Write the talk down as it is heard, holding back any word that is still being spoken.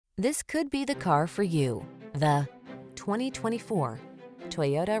This could be the car for you. The 2024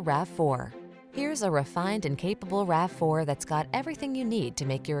 Toyota RAV4. Here's a refined and capable RAV4 that's got everything you need to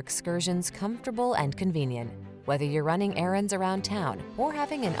make your excursions comfortable and convenient. Whether you're running errands around town or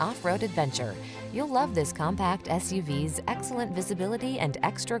having an off-road adventure, you'll love this compact SUV's excellent visibility and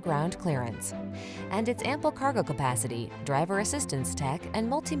extra ground clearance. And its ample cargo capacity, driver assistance tech,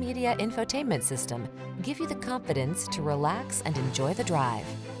 and multimedia infotainment system give you the confidence to relax and enjoy the drive.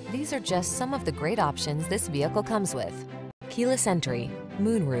 These are just some of the great options this vehicle comes with: keyless entry,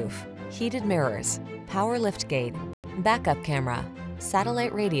 moonroof, heated mirrors, power liftgate, backup camera,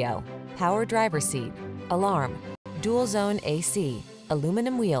 satellite radio, power driver seat, alarm, dual zone AC,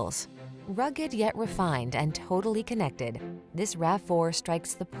 aluminum wheels. Rugged yet refined and totally connected, this RAV4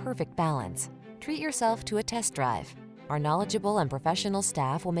 strikes the perfect balance. Treat yourself to a test drive. Our knowledgeable and professional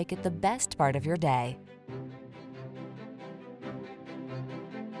staff will make it the best part of your day.